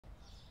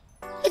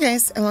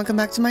guys, and welcome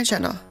back to my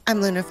channel. I'm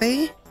Luna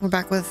Faye. We're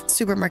back with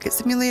Supermarket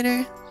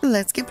Simulator.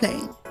 Let's get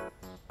playing.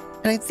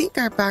 And I think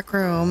our back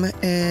room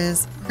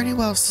is pretty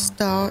well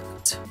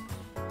stocked.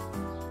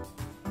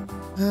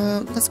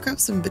 Let's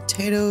grab some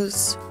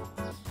potatoes,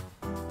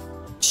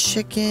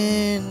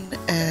 chicken,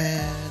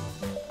 and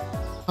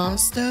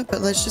pasta.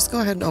 But let's just go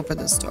ahead and open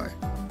this door,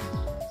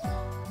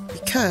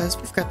 because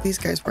we've got these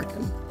guys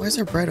working. Why is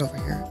there bread over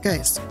here?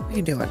 Guys, what are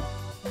you doing?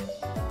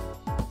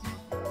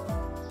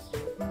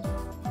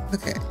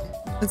 Okay,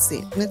 let's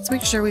see. Let's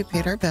make sure we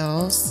paid our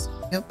bills.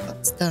 Yep,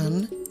 that's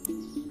done.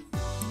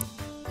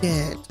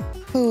 Get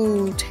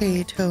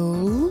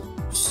potatoes.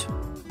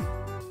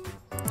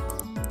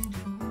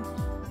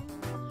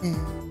 And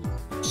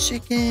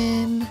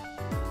chicken.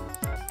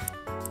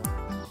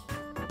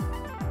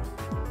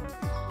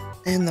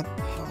 And the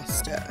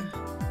pasta.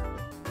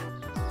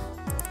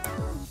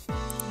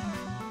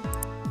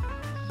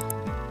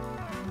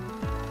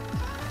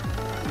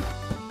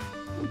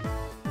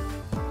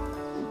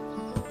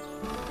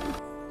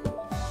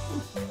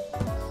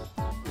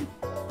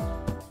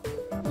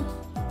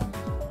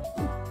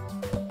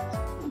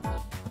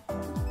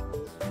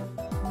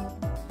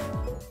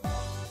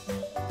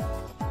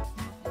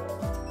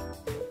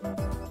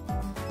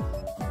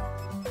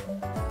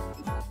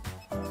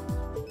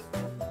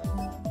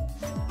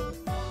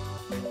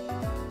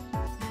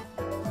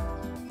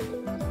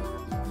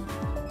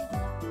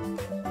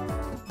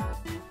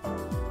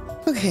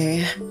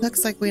 Okay,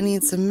 looks like we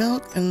need some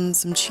milk and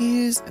some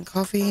cheese and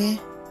coffee.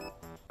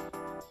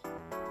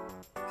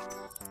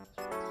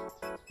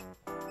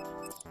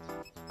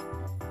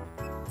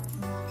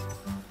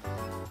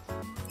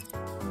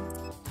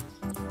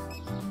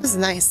 This is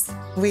nice.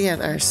 We had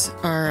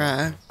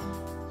our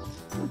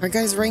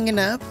guys ringing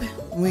up.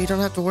 We don't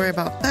have to worry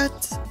about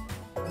that.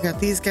 We got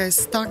these guys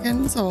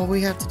stocking, so all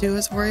we have to do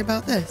is worry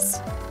about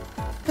this.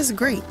 This is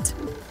great.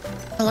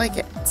 I like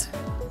it.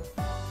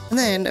 And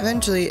then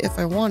eventually, if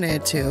I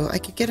wanted to, I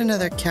could get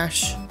another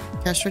cash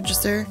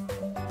register,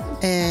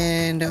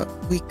 and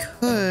we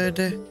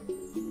could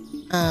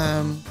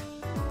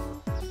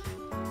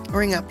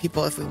ring up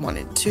people if we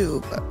wanted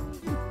to, but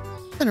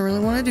I don't really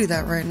want to do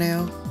that right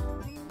now.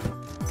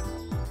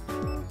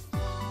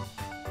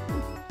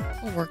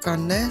 We'll work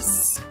on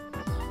this.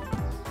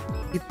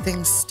 Keep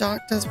things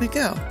stocked as we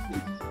go.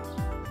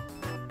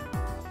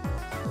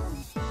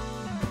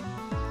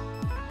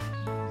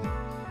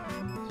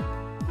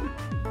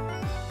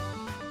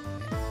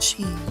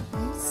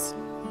 Cheese.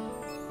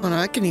 Oh no,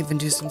 I can even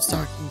do some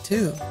stocking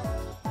too.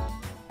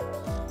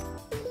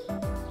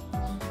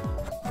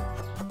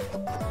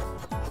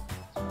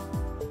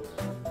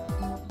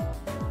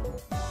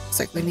 Looks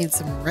like we need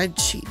some red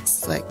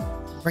cheese, like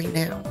right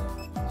now.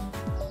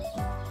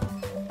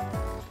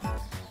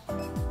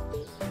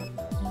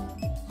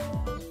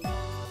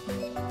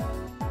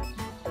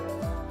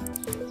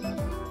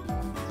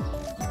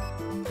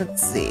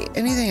 Let's see,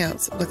 anything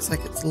else that looks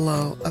like it's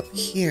low up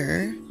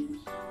here?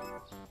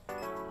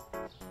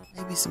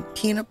 Maybe some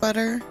peanut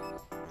butter.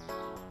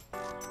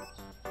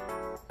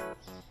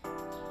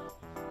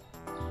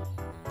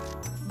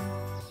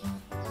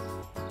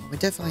 We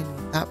definitely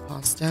need that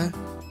pasta.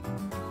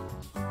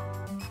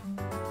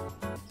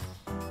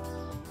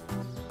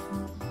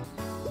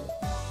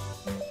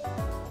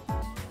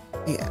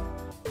 Yeah,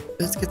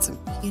 let's get some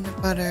peanut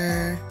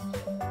butter.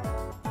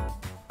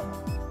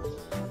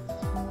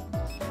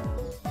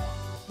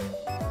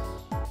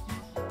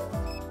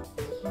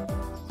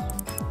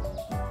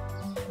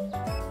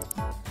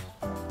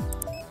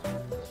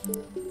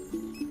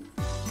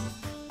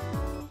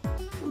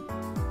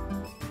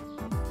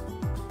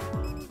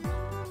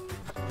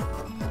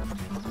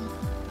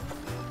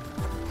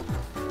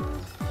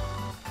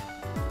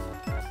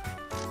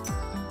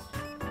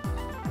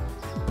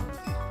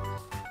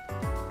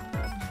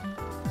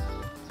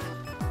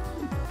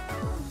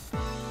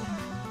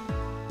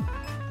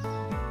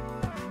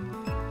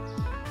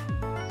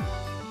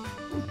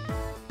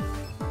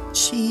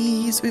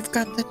 Cheese, we've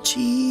got the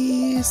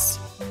cheese.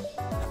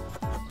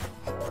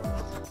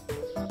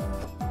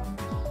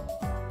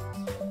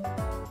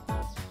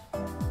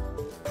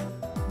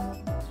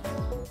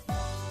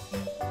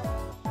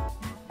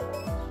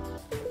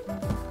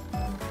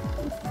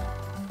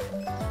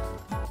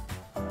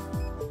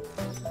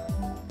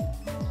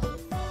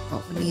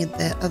 Oh, we need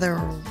the other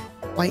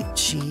white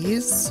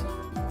cheese.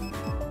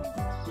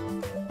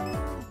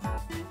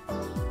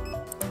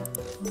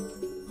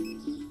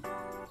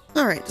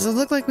 Alright, does it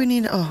look like we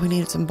need... Oh, we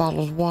need some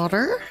bottled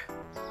water.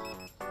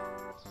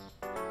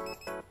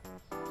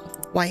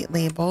 White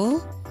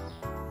label.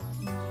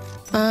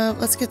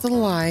 Let's get the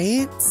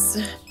lights.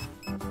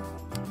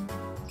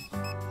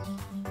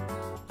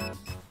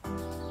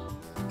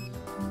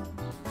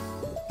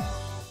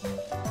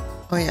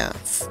 Oh yeah,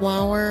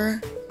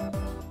 flour,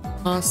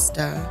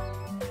 pasta.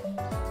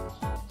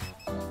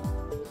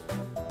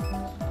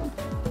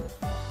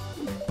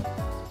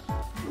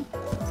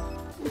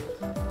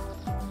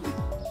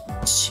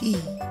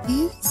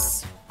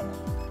 Cheese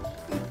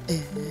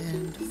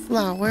and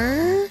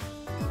flour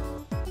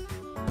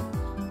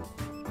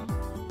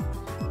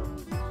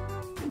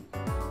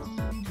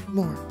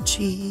More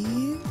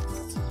cheese.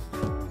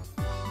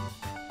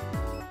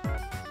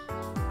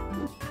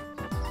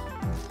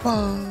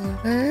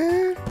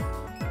 Butter.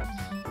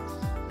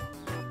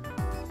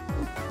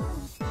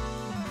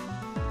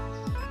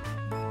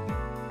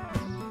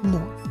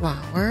 More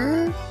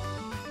flour.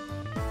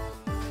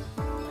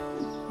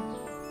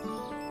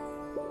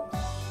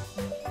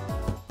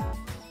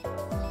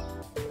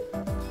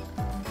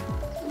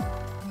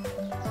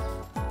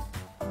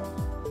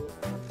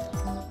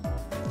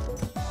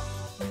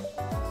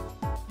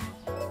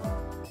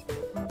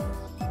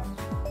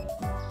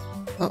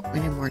 Oh,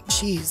 we need more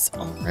cheese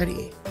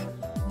already.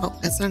 Oh,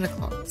 it's 9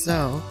 o'clock,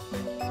 so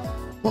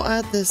we'll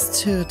add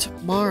this to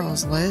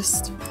tomorrow's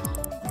list.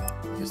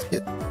 Just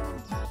get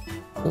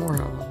 4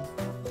 of them.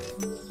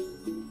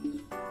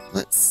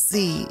 Let's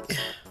see.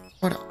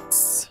 What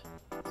else?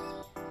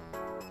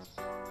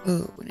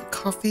 Ooh, we need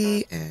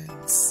coffee and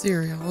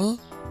cereal.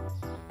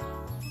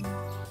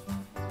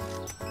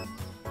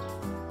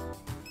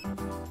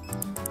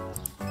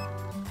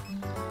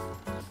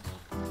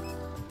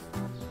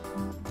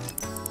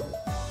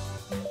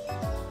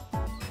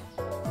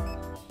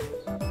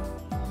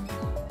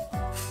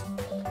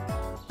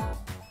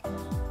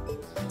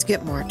 Let's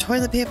get more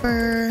toilet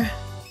paper.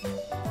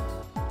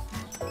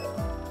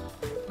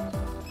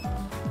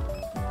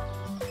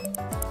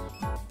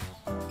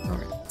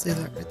 Alright, see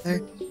that right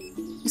there.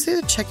 You see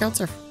the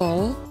checkouts are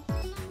full?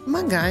 Come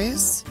on,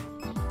 guys.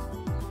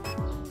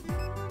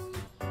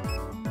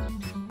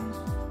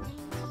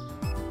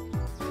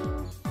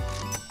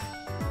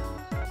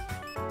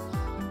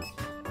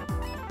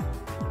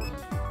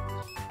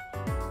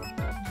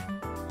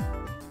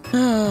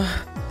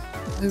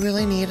 We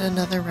really need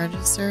another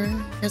register.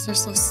 You guys are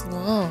so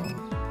slow.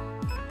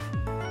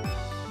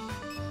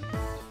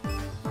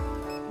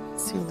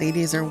 These two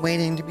ladies are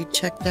waiting to be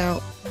checked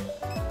out.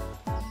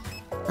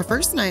 Our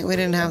first night we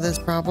didn't have this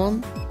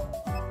problem.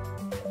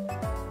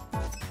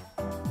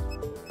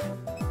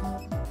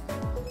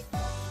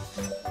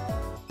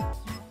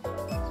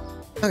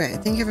 Okay, I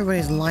think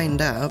everybody's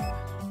lined up.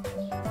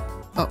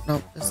 Oh,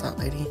 no, that's that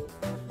lady.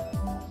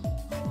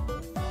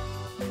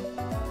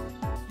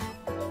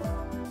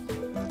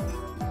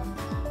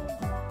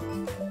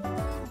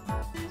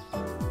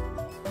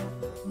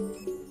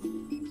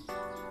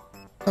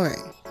 Okay,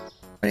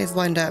 everybody's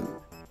lined up.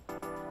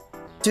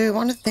 Do we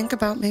want to think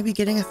about maybe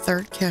getting a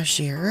third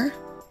cashier?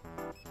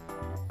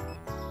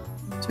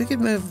 So we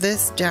could move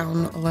this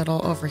down a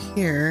little over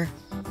here.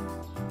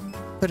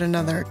 Put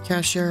another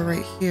cashier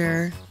right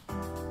here.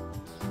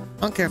 I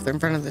don't care if they're in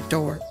front of the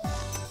door.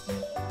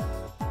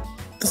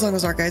 As long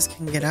as our guys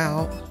can get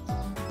out.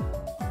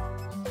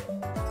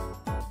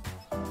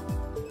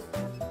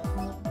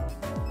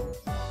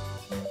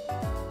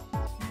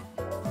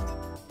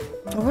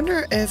 I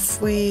wonder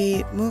if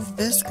we move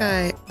this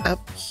guy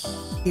up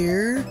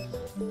here,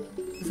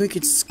 if we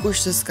could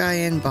squish this guy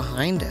in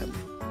behind him.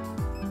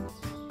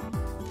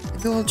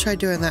 Maybe we'll try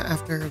doing that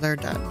after they're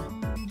done.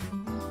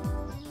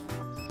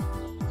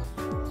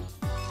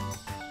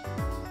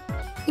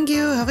 Thank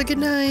you. Have a good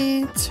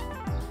night.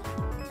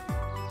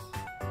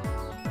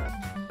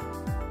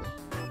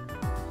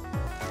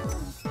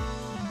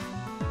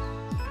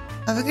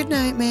 Have a good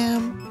night,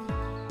 ma'am.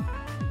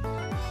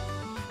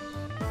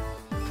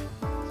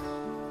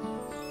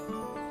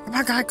 Come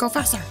on, guy, go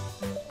faster.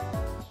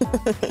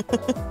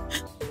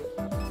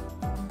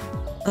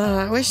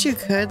 I wish you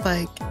could,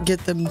 like, get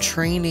them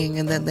training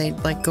and then they'd,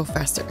 like, go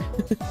faster.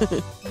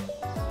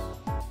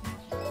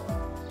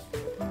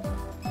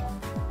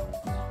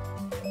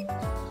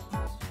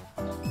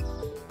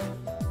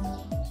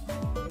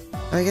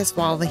 I guess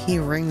while the heat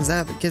rings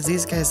up, it gives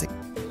these guys a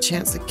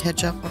chance to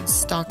catch up on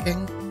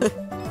stocking.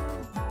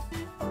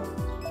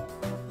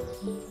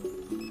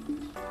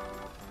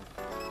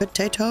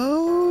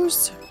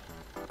 Potatoes!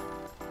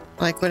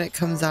 Like when it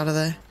comes out of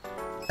the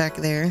back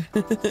there.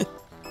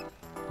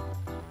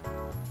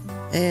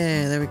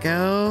 Yeah, there we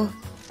go.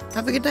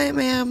 Have a good night,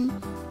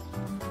 ma'am.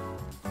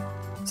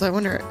 So I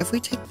wonder if we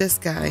take this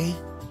guy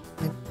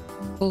and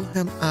pull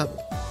him up.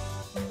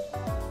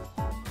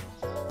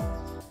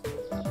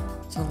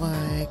 So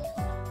like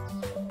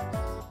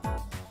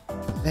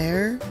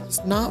there.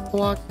 It's not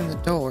blocking the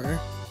door.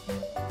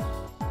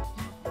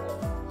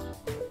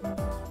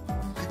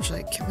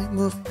 Actually, can we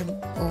move him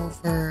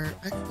over?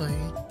 Actually,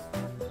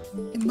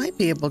 he might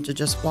be able to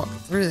just walk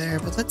through there,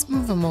 but let's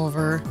move him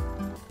over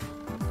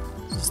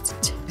just a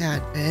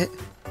tad bit.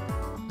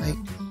 Like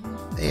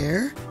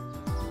there.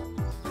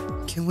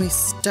 Can we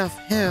stuff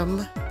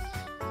him?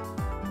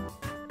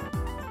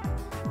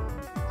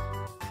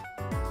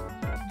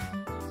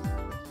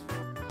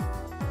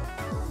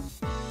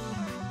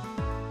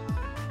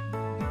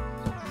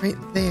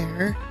 Right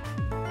there.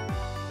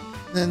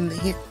 Then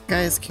the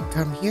guys can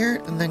come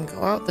here and then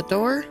go out the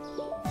door.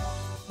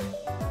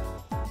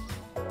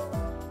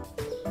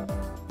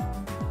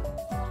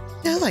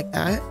 Yeah, I like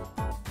that.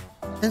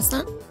 And it's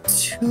not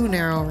too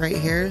narrow right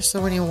here,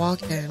 so when you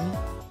walk in,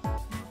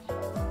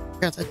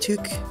 got the two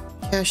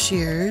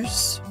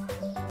cashiers.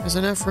 There's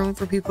enough room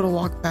for people to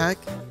walk back.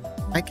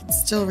 I can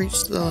still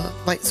reach the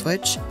light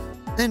switch.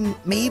 Then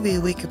maybe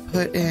we could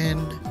put in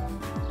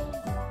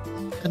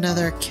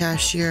another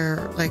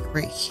cashier like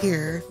right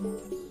here.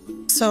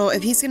 So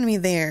if he's going to be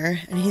there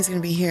and he's going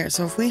to be here.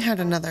 So if we had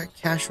another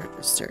cash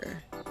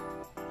register,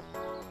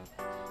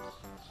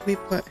 we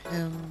put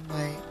him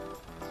like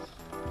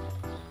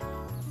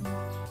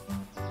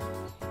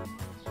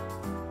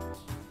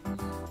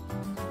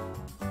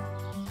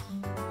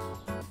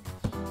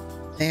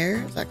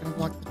there. Is that going to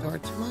block the door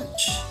too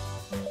much?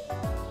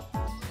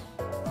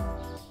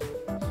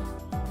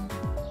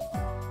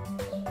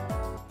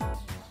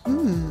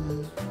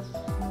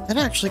 That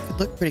actually could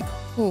look pretty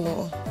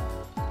cool.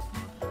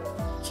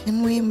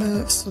 Can we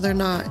move so they're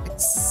not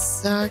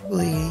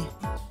exactly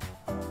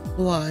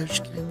flush?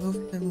 Can I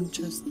move them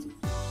just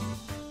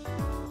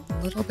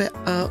a little bit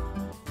up?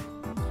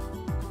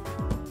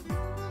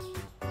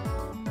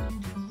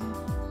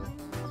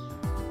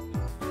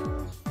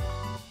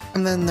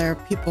 And then their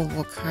people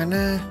will kind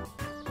of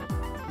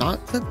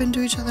not clip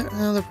into each other.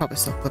 No, they'll probably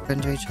still clip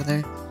into each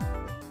other.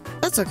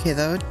 That's okay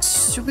though.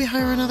 Should we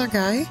hire another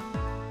guy?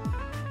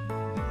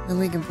 Then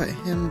we can put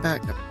him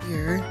back up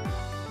here.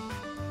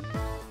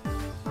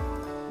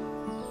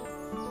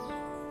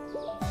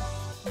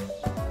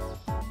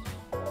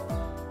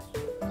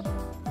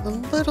 A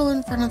little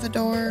in front of the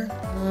door.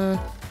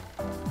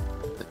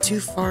 But too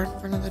far in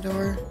front of the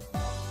door.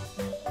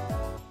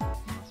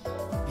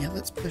 Yeah,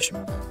 let's push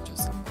him back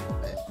just a little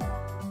bit.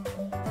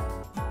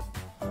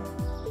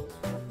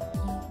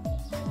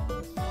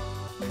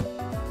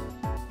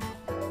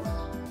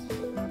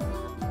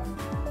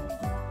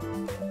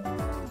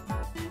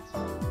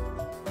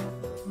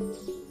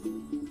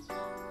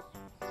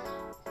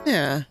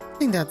 Yeah, I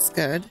think that's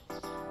good.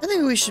 I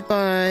think we should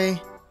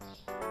buy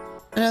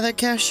another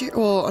cashier,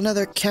 well,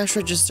 another cash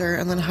register,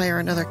 and then hire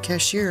another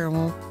cashier, and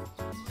we'll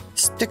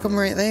stick them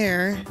right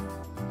there.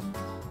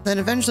 Then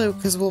eventually,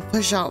 because we'll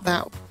push out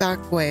that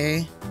back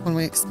way when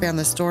we expand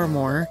the store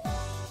more.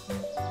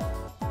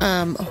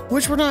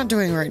 Which we're not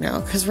doing right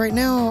now, because right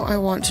now I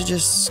want to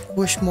just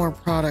squish more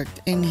product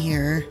in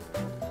here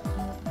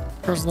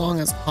for as long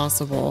as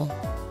possible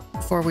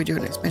before we do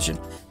an expansion.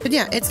 But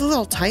yeah, it's a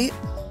little tight,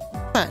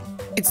 but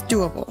it's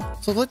doable.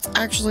 So let's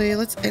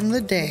end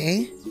the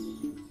day.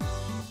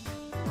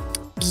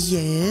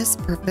 Yes,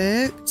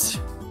 perfect.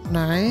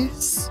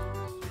 Nice.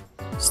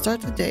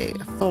 Start the day.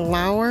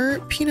 Flour,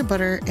 peanut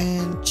butter,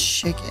 and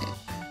chicken.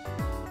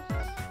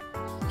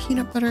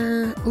 Peanut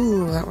butter.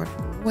 Ooh, that went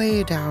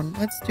way down.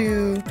 Let's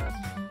do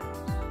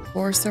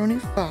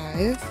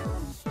 $4.75.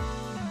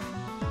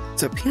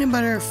 So peanut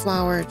butter,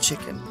 flour,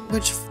 chicken.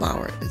 Which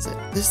flour is it?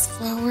 This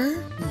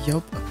flour?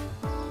 Yup.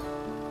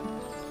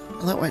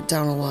 Well, that went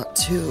down a lot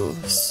too.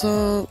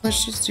 So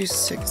let's just do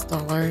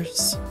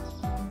 $6.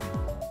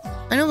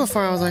 I know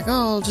before I was like, oh,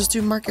 I'll just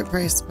do market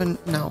price,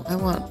 but no, I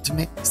want to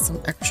make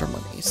some extra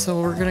money. So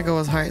we're gonna go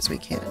as high as we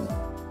can.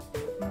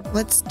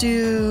 Let's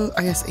do,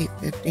 I guess,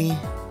 $8.50.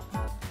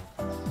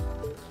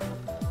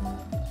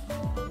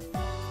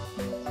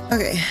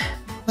 Okay,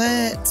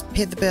 let's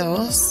pay the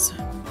bills.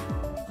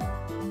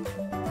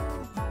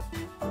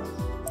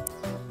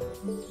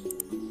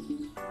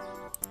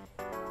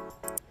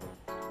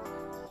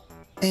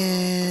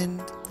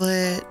 And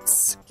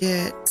let's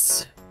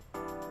get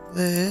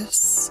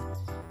this.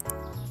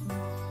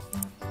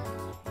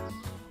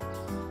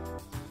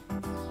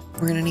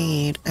 We're gonna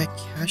need a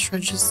cash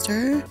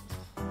register.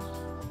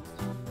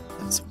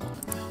 That's one.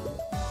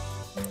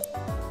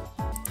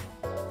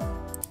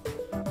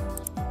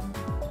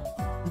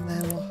 And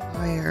then we'll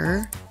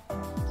hire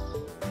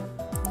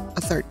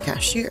a third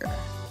cashier.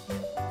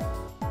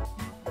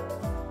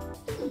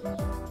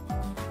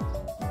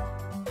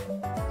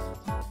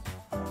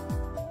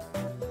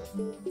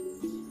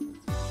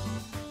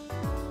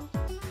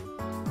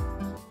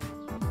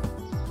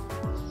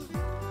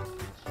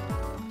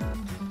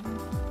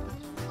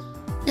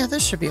 Yeah,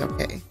 this should be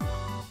okay.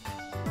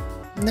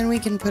 And then we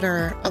can put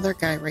our other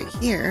guy right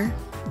here.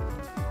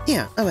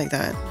 Yeah, I like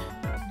that.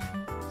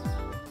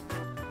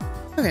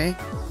 Okay.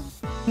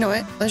 You know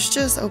what? Let's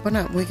just open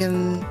up. We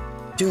can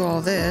do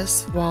all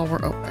this while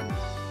we're open.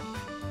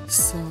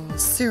 So,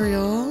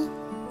 cereal.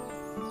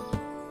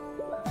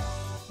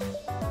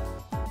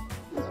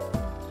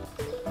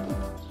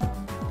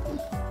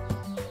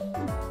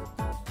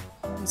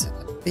 These are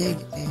the big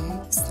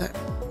eggs that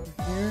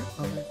are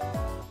over here.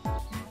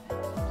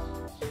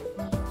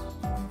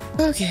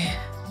 Okay,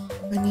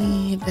 I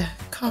need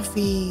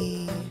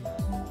coffee.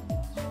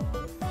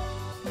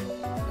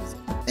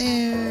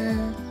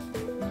 There.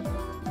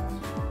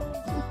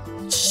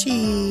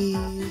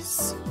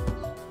 Cheese.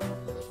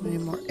 We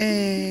need more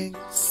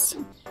eggs.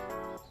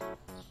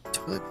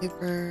 Toilet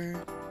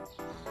paper.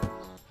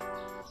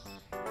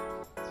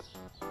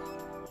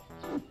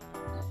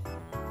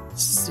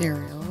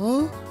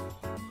 Cereal.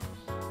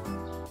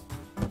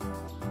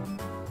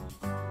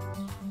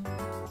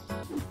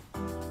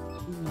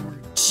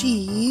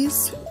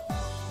 Cheese.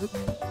 Oop.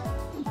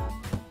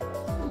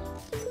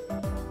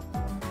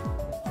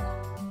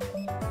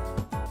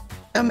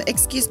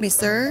 Excuse me,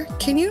 sir.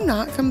 Can you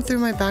not come through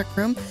my back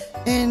room?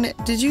 And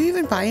did you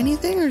even buy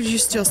anything or did you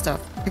steal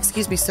stuff?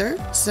 Excuse me, sir?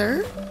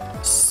 Sir?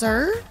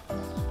 Sir?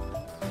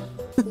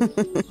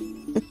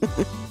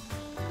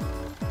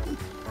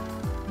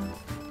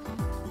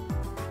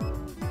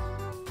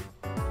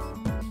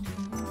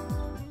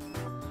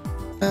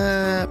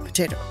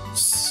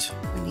 Potatoes.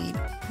 We need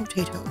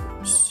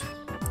potatoes.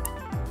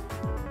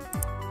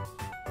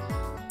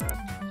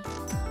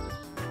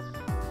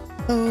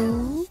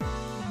 Oh,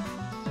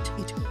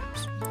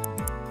 potatoes.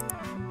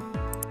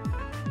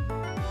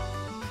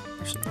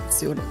 Actually, let's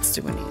see what else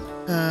do we need.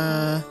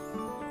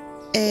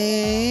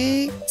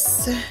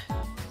 Eggs. Is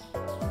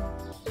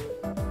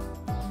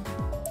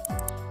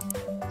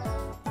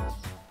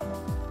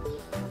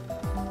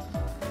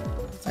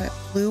that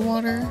blue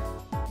water?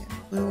 Yeah,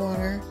 blue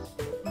water.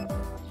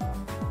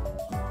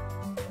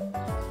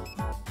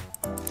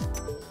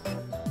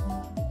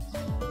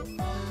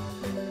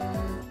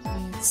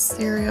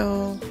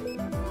 Cereal.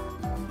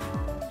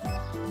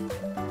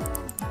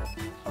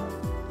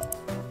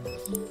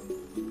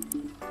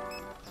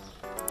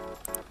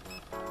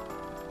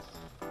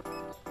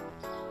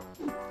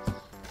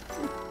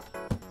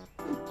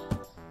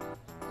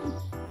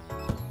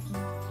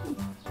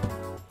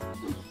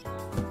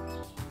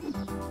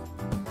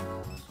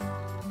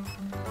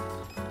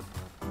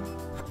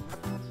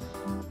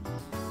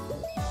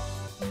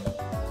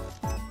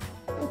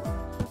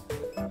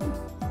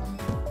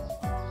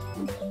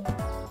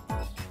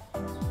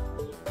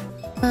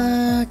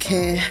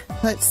 Okay,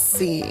 let's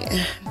see.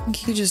 I think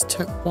he just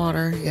took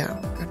water. Yeah,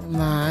 good on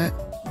that.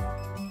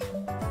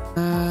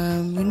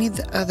 We need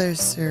the other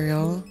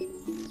cereal.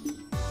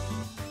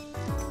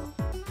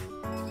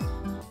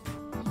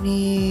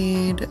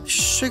 Need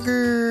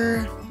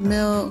sugar,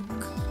 milk,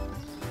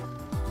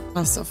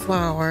 also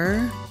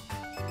flour.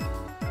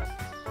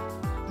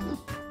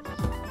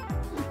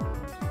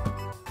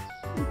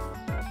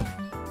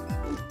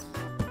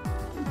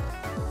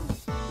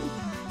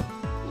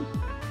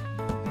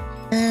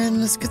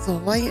 And let's get the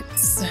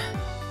lights.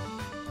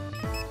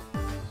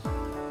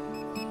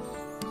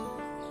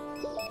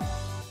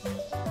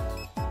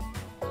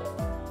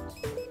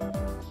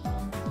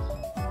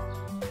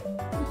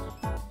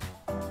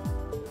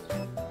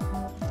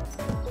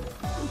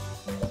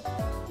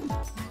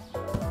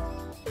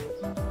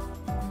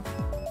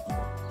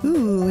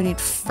 Ooh, we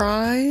need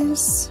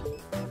fries,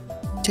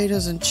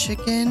 potatoes and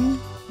chicken.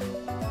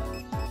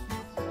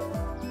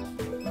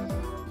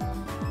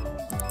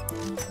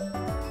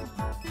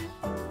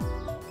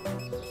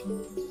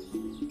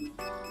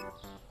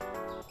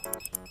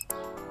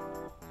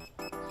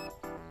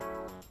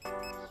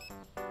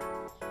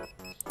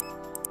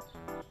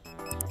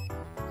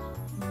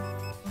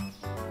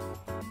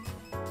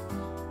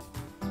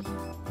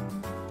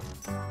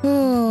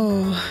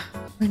 Oh,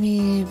 we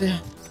need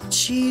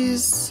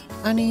cheese,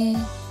 honey.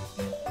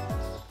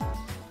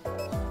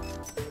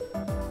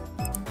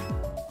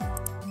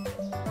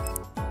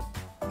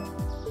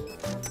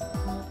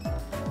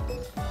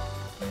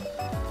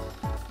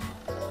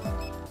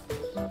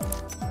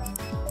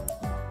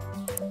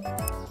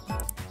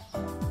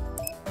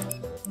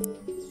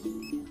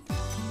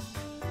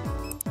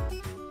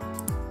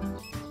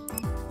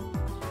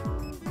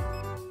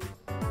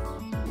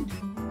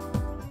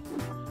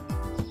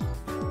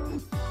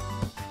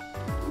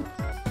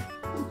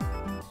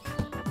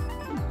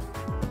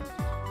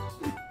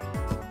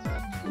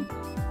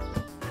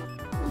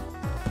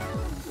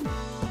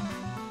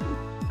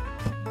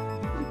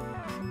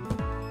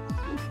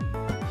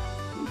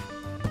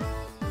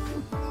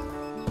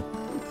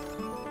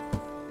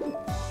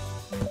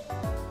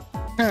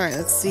 All right,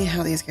 let's see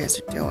how these guys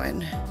are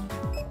doing. You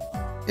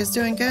guys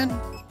doing good?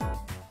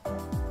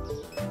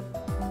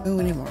 Oh,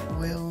 we need more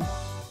oil.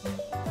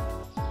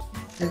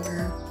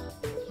 Sugar.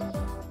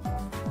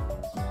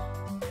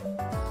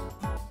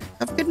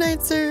 Have a good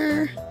night,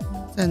 sir.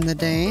 End the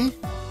day.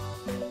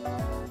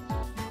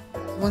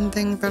 One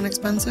thing found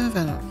expensive,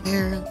 I don't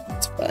care.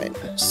 That's fine.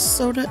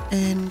 Soda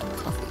and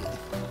coffee.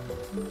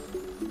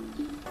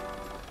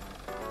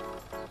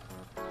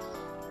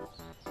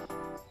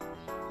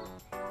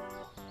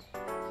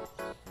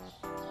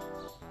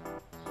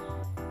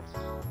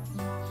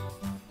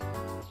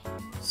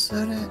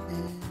 Soda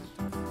and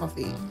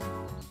coffee.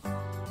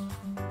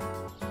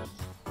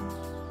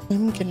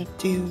 I'm gonna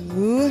do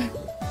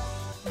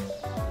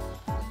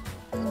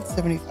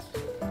 75.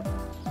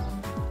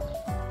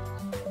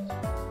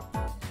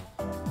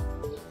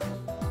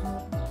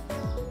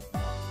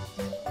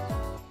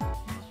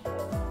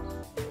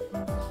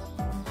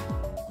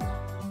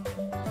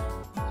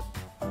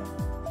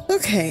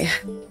 Okay.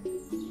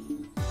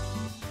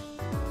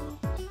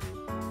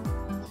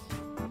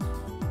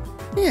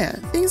 Yeah,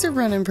 things are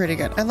running pretty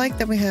good. I like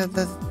that we have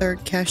the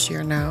third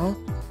cashier now.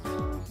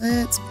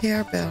 Let's pay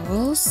our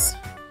bills.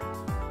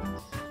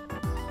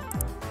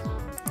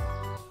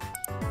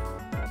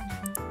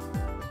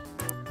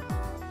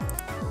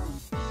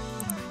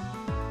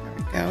 There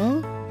we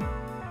go.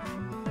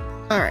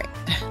 Alright.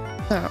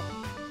 So,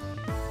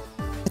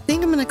 I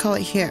think I'm going to call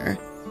it here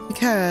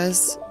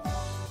because,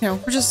 you know,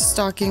 we're just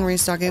stocking,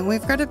 restocking.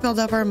 We've got to build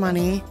up our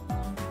money.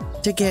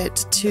 to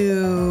get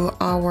to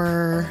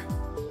our...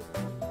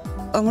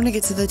 I want to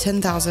get to the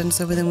 10,000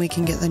 so then we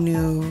can get the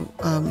new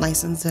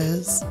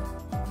licenses.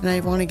 And I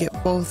want to get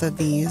both of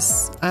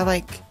these. I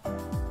like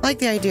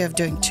the idea of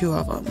doing 2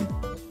 of them.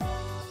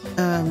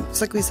 It's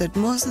like we said,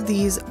 most of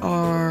these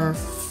are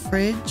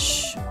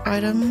fridge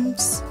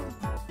items.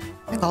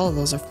 I think all of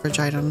those are fridge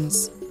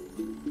items.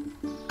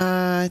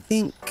 I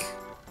think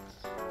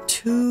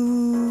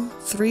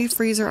 3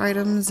 freezer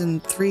items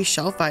and 3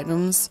 shelf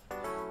items.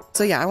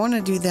 So yeah, I want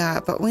to do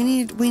that, but we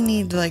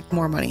need like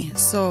more money.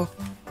 So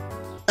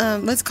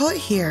let's call it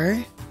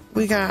here.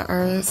 We got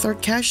our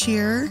 3rd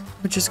cashier,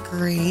 which is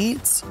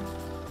great.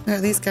 We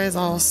got these guys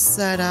all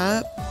set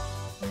up.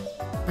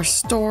 Our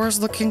store's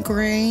looking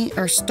great.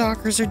 Our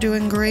stalkers are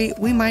doing great.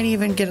 We might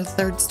even get a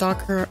 3rd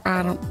stalker.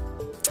 I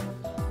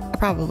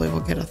probably will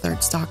get a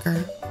 3rd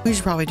stalker. We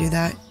should probably do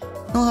that.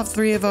 We'll have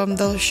 3 of them.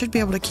 They should be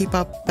able to keep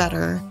up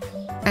better.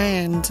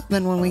 And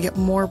then when we get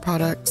more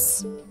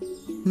products,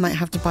 we might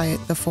have to buy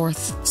the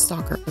 4th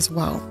stalker as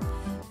well.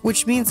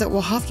 Which means that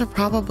we'll have to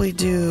probably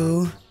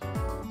do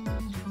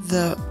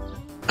the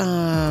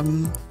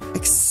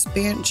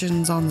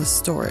expansions on the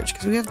storage,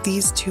 because we have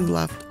these 2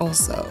 left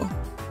also.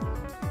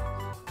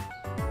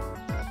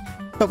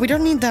 But we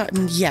don't need that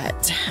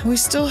yet. We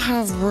still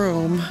have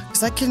room,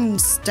 because I can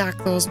stack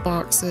those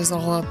boxes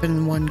all up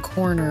in one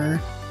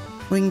corner.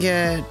 We can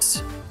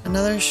get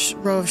another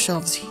row of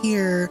shelves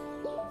here,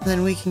 and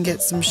then we can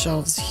get some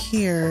shelves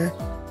here.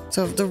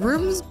 So the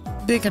room's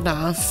big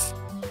enough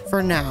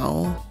for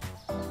now,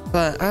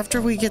 but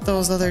after we get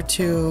those other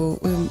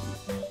 2,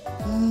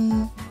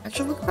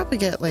 actually we could probably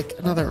get like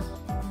another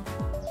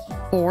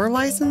 4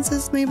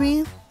 licenses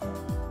maybe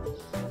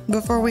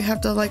before we have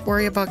to like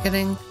worry about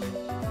getting.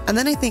 And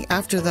then I think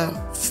after the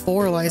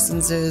 4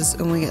 licenses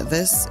and we get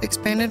this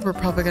expanded, we're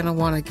probably going to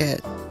want to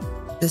get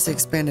this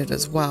expanded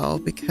as well,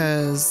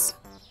 because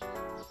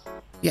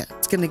yeah,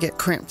 it's going to get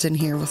cramped in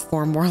here with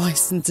 4 more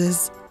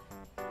licenses.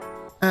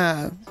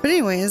 But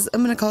anyways,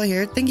 I'm going to call it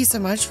here. Thank you so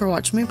much for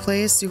watching me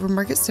play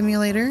Supermarket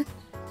Simulator.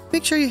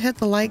 Make sure you hit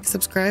the like,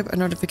 subscribe, and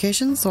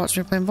notifications to watch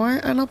me play more,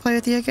 and I'll play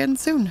with you again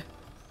soon.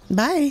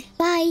 Bye!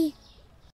 Bye!